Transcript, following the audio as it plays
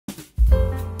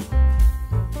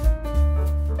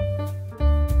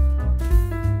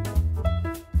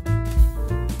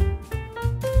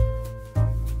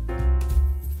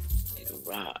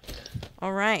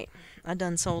Alright, I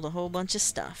done sold a whole bunch of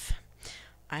stuff.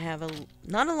 I have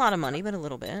not a lot of money, but a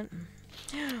little bit.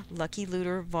 Lucky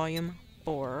Looter Volume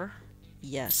 4.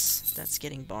 Yes, that's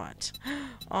getting bought.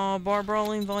 Oh, Bar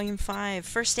Brawling Volume 5.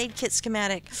 First Aid Kit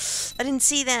Schematic. I didn't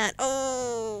see that.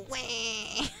 Oh,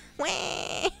 wah,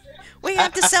 wah. We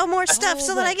have to sell more stuff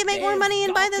so that I can make more money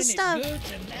and buy this stuff.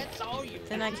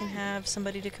 Then I can have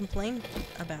somebody to complain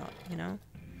about, you know?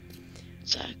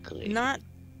 Exactly. Not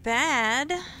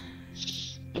bad.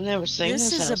 I've never seen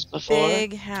this house before. This is a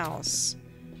big house.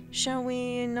 Shall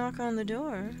we knock on the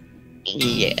door?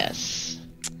 Yes.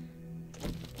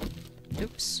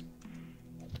 Oops.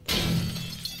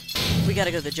 We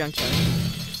gotta go to the junkyard.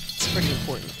 It's pretty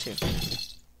important, too.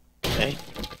 Okay.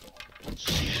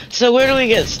 So where do we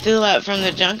get steel at from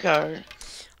the junkyard?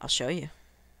 I'll show you.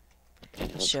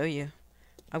 I'll show you.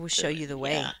 I will show you the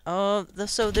way. Yeah. Oh,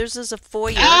 so there's a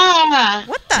foyer. Ah!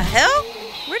 What the hell?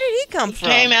 Where did he come from?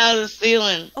 Came out of the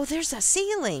ceiling. Oh, there's a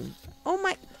ceiling. Oh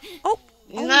my. Oh.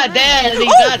 He's not dead. He's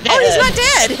not dead. Oh, he's not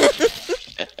dead.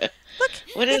 Look.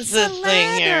 What is this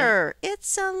thing here?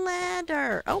 It's a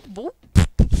ladder. Oh, boop.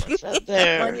 What's up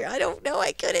there? I don't know.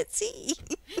 I couldn't see.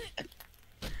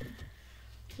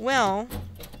 Well.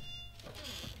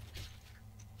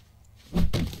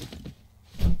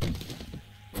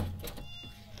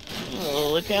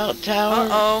 Oh, lookout tower.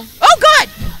 Uh-oh. Oh, God!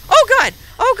 Oh, God!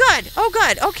 Oh, God! Oh,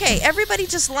 God! Okay, everybody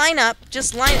just line up.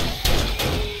 Just line up.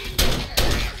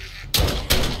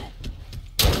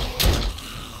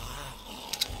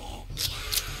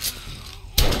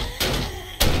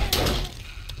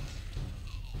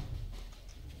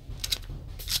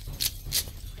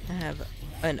 I have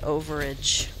an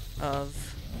overage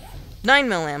of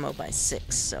 9mm ammo by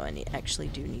 6, so I actually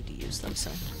do need to use them, so...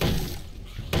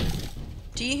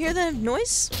 Do you hear the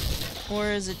noise?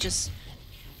 Or is it just...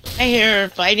 I hear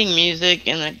fighting music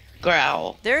and a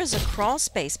growl. There is a crawl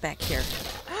space back here.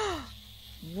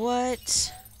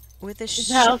 What? With a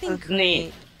This house shipping is crate.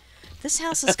 neat. This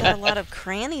house has got a lot of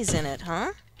crannies in it,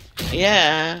 huh?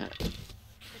 Yeah.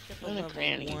 Picked up a What a level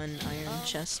cranny. 1 iron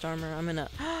chest armor. I'm gonna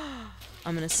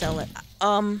sell it.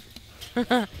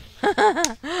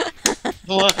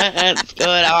 What's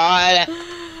going on?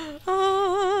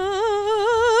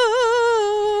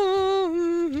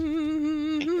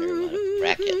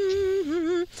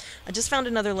 I just found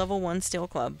another level 1 steel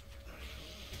club.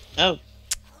 Oh.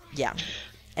 Yeah.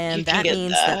 And You can that get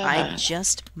means that I that.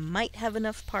 just might have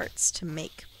enough parts to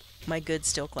make my good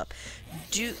steel club.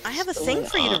 I have a thing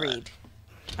for you to read.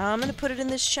 I'm going to put it in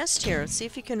this chest here. See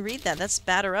if you can read that. That's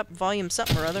Batter Up Volume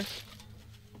something or other.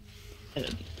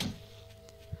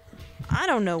 I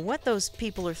don't know what those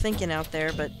people are thinking out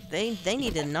there, but they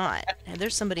need to not. And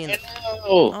there's somebody in the...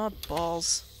 Oh,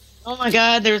 balls. Oh my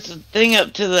god, there's a thing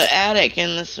up to the attic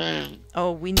in this room.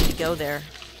 Oh, we need to go there.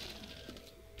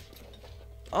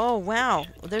 Oh, wow.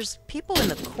 There's people in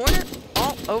the corner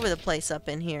all over the place up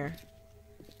in here.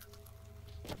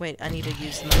 Wait, I need to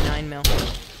use my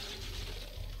 9mm.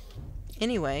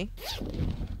 Anyway.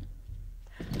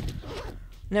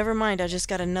 Never mind, I just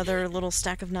got another little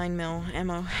stack of 9mm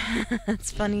ammo.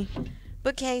 That's funny.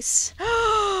 Bookcase.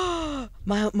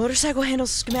 My motorcycle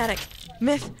handles schematic.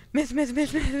 Myth. We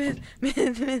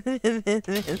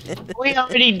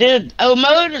already did. Oh,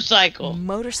 motorcycle.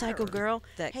 Motorcycle girl.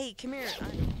 Hey, come here.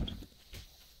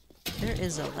 There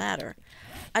is a ladder.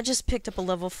 I just picked up a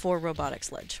level 4 robotic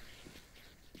sledge.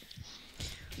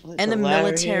 And a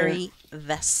military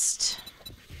vest.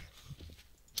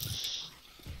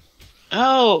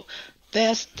 Oh,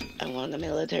 vest. I want the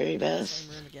military vest.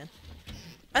 Same room again.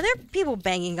 Are there people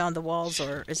banging on the walls,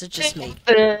 or is it just me?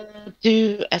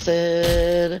 Do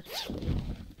acid.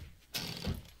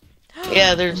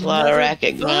 Yeah, there's a lot of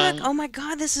racket going on. Oh my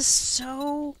god, this is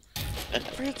so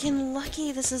freaking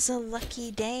lucky. This is a lucky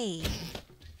day.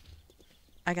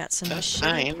 I got some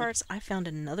machine parts. I found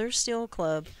another steel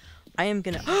club. I am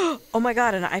gonna... Oh my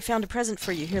god, and I found a present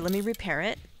for you. Here, let me repair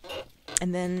it.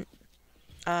 And then,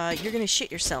 you're gonna shit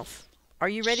yourself. Are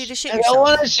you ready to shit yourself? I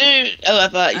want to shoot. Oh, I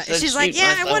thought you said she's shoot like, yeah,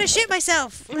 myself. I want to shit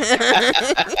myself.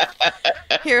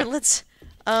 Here, let's,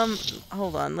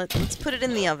 hold on. Let's put it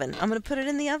in the oven. I'm gonna put it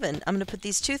in the oven. I'm gonna put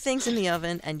these 2 things in the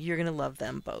oven, and you're gonna love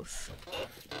them both.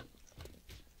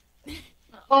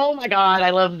 Oh my god,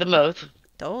 I love them both.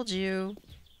 Told you.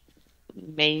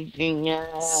 Amazing.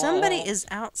 Somebody is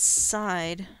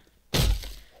outside,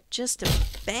 just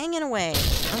banging away.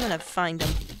 I'm gonna find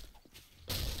them.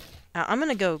 I'm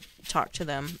gonna go talk to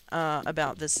them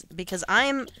about this, because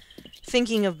I'm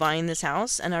thinking of buying this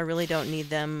house, and I really don't need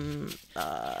them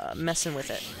messing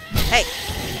with it. Hey!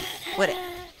 What?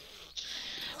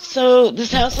 So,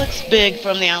 this house looks big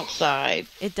from the outside.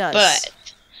 It does. But,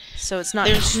 So it's not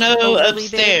There's no overly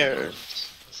upstairs.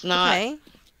 It's not Okay.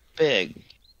 big.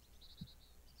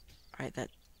 Alright, that...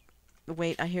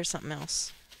 Wait, I hear something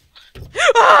else.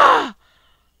 Ah!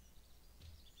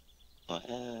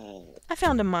 I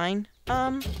found a mine.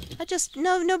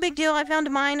 No big deal. I found a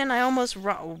mine and I almost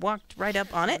walked right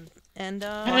up on it. And,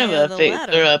 Kind of a the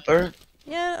ladder. fixer-upper.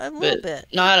 Yeah, a little bit.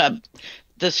 Not a...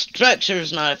 The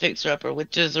structure's not a fixer-upper,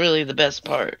 which is really the best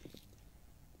part.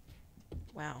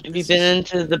 Wow. Have you been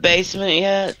into the basement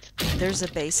yet? There's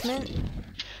a basement?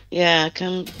 Yeah,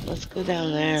 come, let's go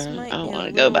down there. This I might don't be a want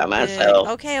to go by little bit- myself.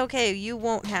 Okay, you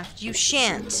won't have to. You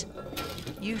shan't.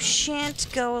 You shan't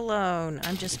go alone.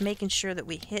 I'm just making sure that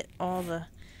we hit all the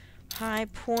high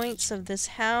points of this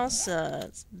house.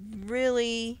 It's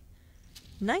really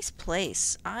nice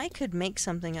place. I could make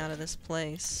something out of this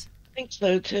place. I think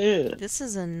so, too. This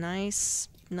is a nice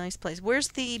place. Where's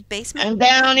the basement? I'm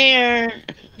down here.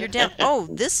 You're down. Oh,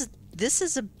 this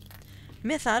is a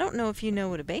myth. I don't know if you know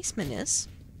what a basement is.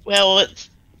 Well, it's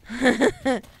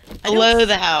below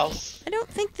the house. I don't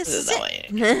think this is it.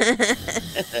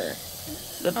 it.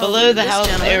 The below the house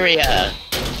area.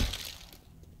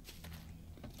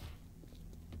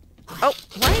 Oh,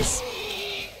 why is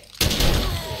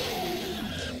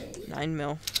 9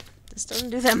 mil? This doesn't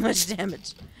do that much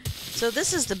damage. So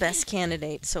this is the best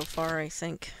candidate so far, I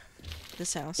think.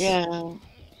 This house. Yeah.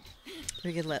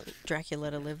 We could let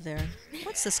Dracula live there.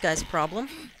 What's this guy's problem?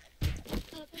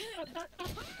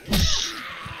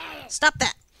 Stop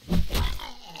that!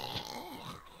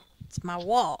 It's my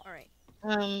wall. All right.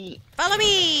 Follow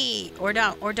me, or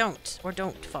don't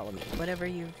follow me.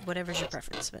 Whatever's your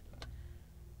preference. But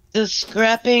does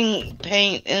scrapping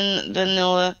paint in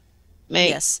vanilla make?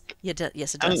 Yes,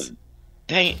 yes, it does.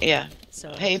 Paint, yeah.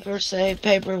 So Paper, say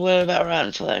paper. What about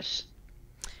rotten flesh?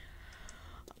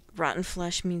 rotten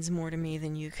flesh means more to me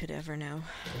than you could ever know.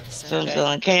 So I'm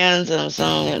selling cans and I'm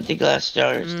selling empty glass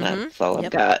jars. And that's all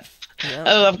I've got. Yep.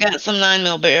 Oh, I've got some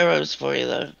 9mm arrows for you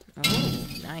though. Oh,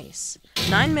 nice.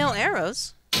 9 mil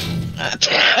arrows.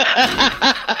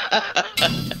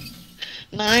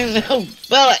 9mm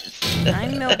bullets.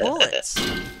 9 mil bullets.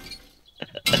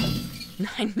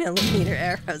 9mm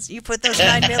arrows. You put those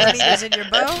 9mm in your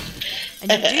bow,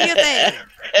 and you do your thing.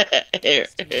 Here.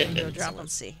 Go drop them.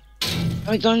 See.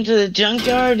 Are we going to the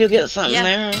junkyard? You'll get something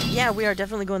there. Yeah, we are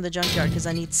definitely going to the junkyard because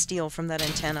I need steel from that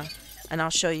antenna, and I'll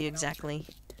show you exactly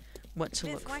what to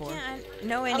look for. Can't I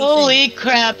know anything? Holy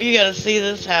crap! You gotta see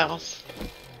this house.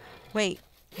 Wait,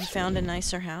 you found a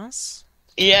nicer house?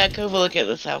 Yeah, go look at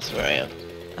this house where I am.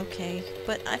 Okay,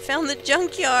 but I found the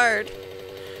junkyard.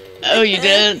 Oh, you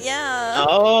did? Yeah.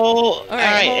 Oh, all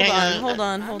right. Hold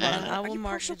on. I will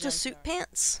marshal to suit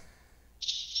pants.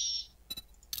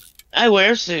 I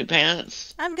wear suit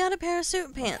pants. I've got a pair of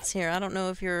suit pants here. I don't know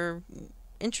if you're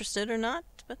interested or not,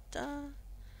 but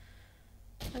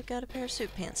I've got a pair of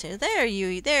suit pants here.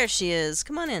 There she is.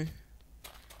 Come on in.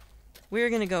 We're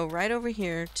gonna go right over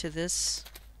here to this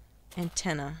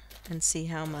antenna and see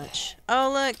how much. Oh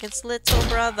look, it's little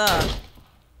brother.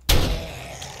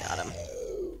 Got him.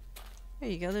 There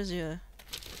you go. There's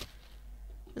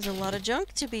a lot of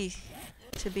junk to be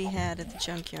had at the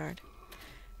junkyard.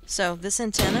 So this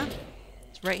antenna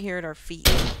is right here at our feet.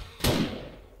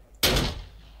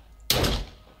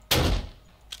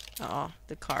 Oh,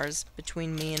 the car's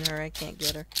between me and her. I can't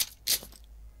get her.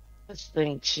 This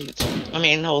thing shoots.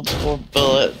 Holds 4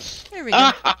 bullets. There we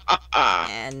go.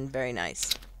 And very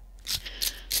nice.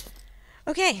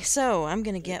 Okay, so I'm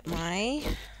gonna get my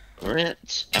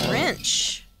wrench.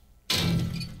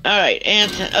 Alright,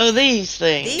 antenna. Oh, these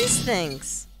things. These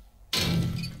things.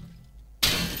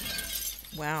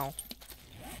 Wow.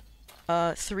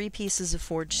 3 pieces of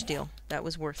forged steel. That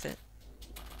was worth it.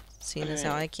 Seeing as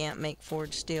how I can't make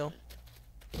forged steel.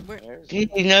 Do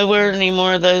you know where any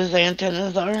more of those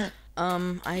antennas are?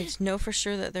 I know for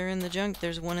sure that they're in the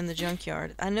there's one in the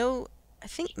junkyard. I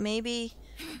think maybe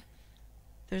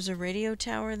there's a radio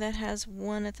tower that has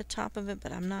one at the top of it,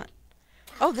 but I'm not...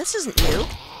 Oh, this isn't you!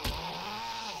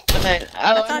 I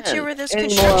thought you were this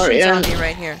construction zombie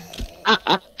right here.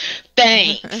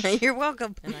 Thanks. You're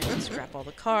welcome. And I can scrap all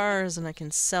the cars, and I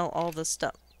can sell all the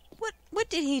stuff. What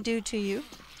did he do to you?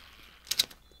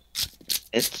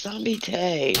 It's Zombie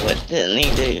Tay. What didn't he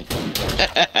do?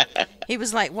 He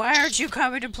was like, "Why aren't you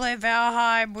coming to play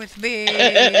Valheim with me?"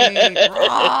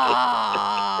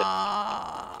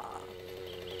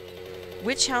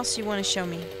 Which house you want to show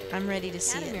me? I'm ready to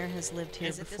see it. Adamir has lived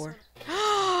here before.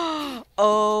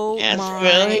 Oh yes, my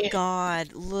really?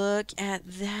 God! Look at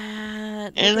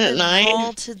that. Isn't it nice?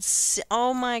 Vaulted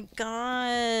oh my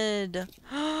God!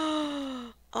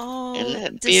 Oh, Isn't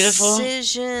that beautiful?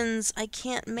 decisions. I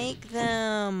can't make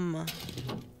them.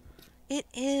 It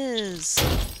is.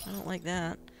 I don't like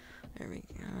that. There we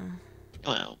go.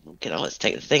 Well, we can always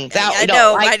take the things out I we don't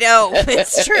know, like. I know.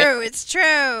 It's true, it's true.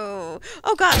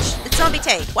 Oh gosh, it's Zombie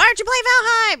Tay. Why aren't you playing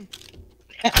Valheim?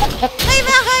 Play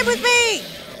Valheim with me!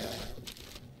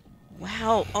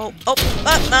 Wow.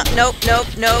 Nope, nope,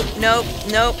 nope, nope, nope,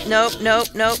 nope, nope, nope,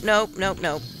 nope, nope, nope,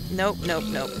 nope. Nope, nope,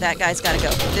 nope. That guy's gotta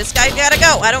go. This guy's gotta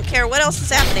go. I don't care what else is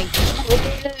happening.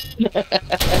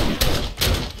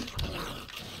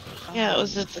 Yeah, it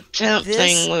was just a temp This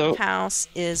thing. house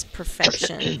is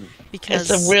perfection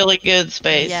because It's a really good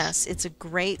space. yes, it's a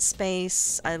great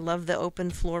space. I love the open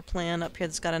floor plan up here.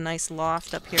 It's got a nice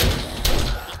loft up here.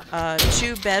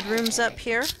 2 bedrooms up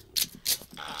here.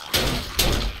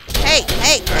 Hey,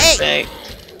 hey, hey! Perfect.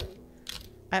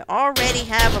 I already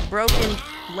have a broken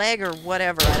leg or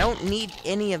whatever. I don't need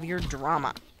any of your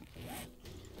drama.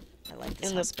 I like this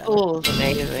And house the better. pool is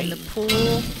amazing. And the pool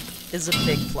is a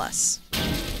big plus.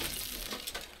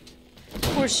 Of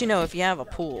course, you know, if you have a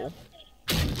pool,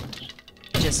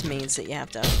 it just means that you have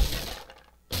to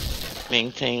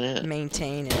Maintain it.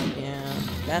 maintain it. Yeah,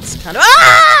 that's kind of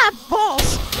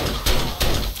balls.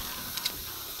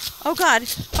 Oh god!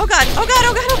 Oh god! Oh god!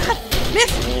 Oh god! Oh god!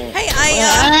 Myth. Hey,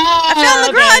 I found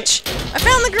the garage. I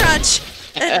found the garage.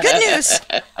 Good news.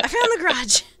 I found the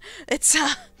garage. It's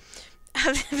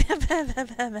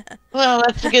Well,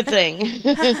 that's a good thing.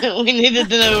 We needed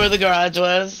to know where the garage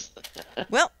was.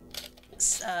 well,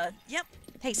 yep.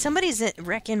 Hey, somebody's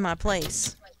wrecking my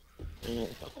place.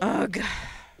 Ugh.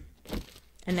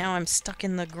 And now I'm stuck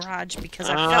in the garage because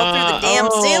I fell through the damn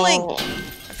ceiling.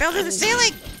 I fell through the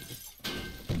ceiling.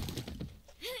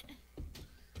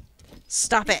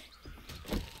 Stop it.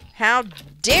 How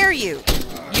dare you?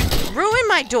 You ruined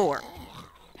my door.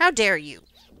 How dare you?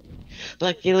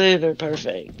 Lucky loser,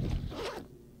 perfect.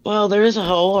 Well, there is a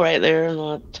hole right there on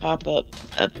the top up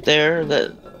there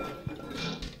that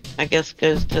I guess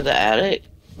goes to the attic.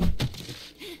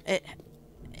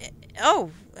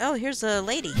 Oh, here's a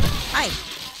lady. Hi.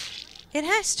 It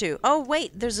has to. Oh,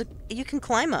 wait, you can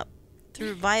climb up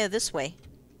via this way.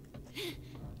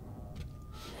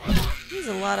 There's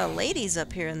a lot of ladies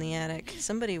up here in the attic.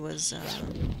 Somebody was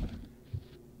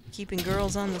keeping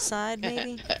girls on the side,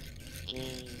 maybe?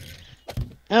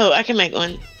 Oh, I can make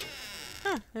one.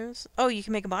 Huh, oh, you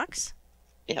can make a box?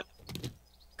 Yep.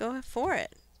 Go for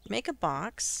it. Make a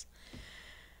box.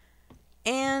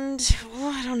 And,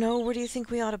 well, I don't know. Where do you think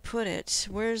we ought to put it?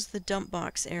 Where's the dump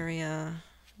box area?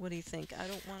 What do you think? I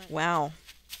don't want it. Wow.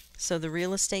 So the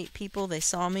real estate people, they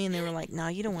saw me and they were like, "No,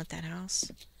 you don't want that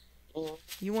house.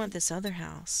 You want this other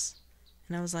house."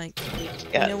 And I was like,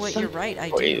 you know what? You're right. I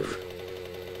do.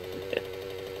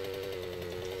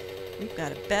 We've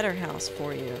got a better house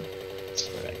for you.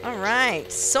 All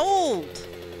right. Sold.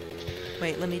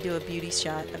 Wait, let me do a beauty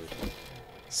shot of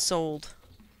sold.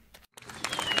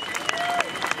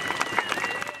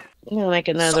 I'm gonna make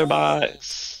another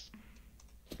box.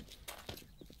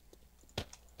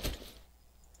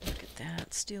 Look at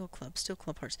that. Steel club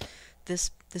hearts.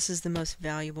 This is the most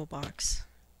valuable box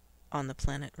on the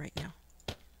planet right now.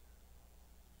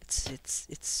 It's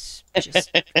just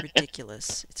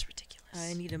ridiculous. It's ridiculous.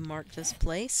 I need to mark this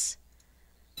place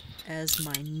as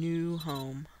my new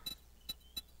home.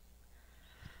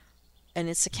 And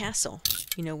it's a castle.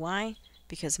 You know why?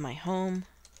 Because my home,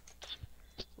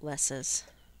 Lessa's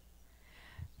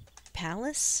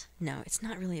palace? No, it's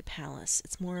not really a palace.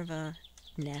 It's more of a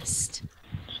nest.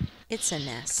 It's a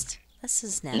nest.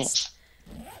 Lessa's nest.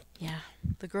 Yeah.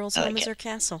 The girl's home is her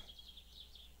castle.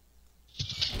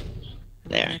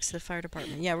 There. Next to the fire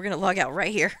department. Yeah, we're going to log out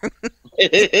right here.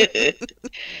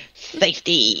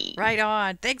 Safety. Right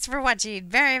on. Thanks for watching.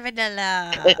 Very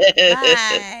vanilla.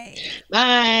 Bye.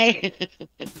 Bye.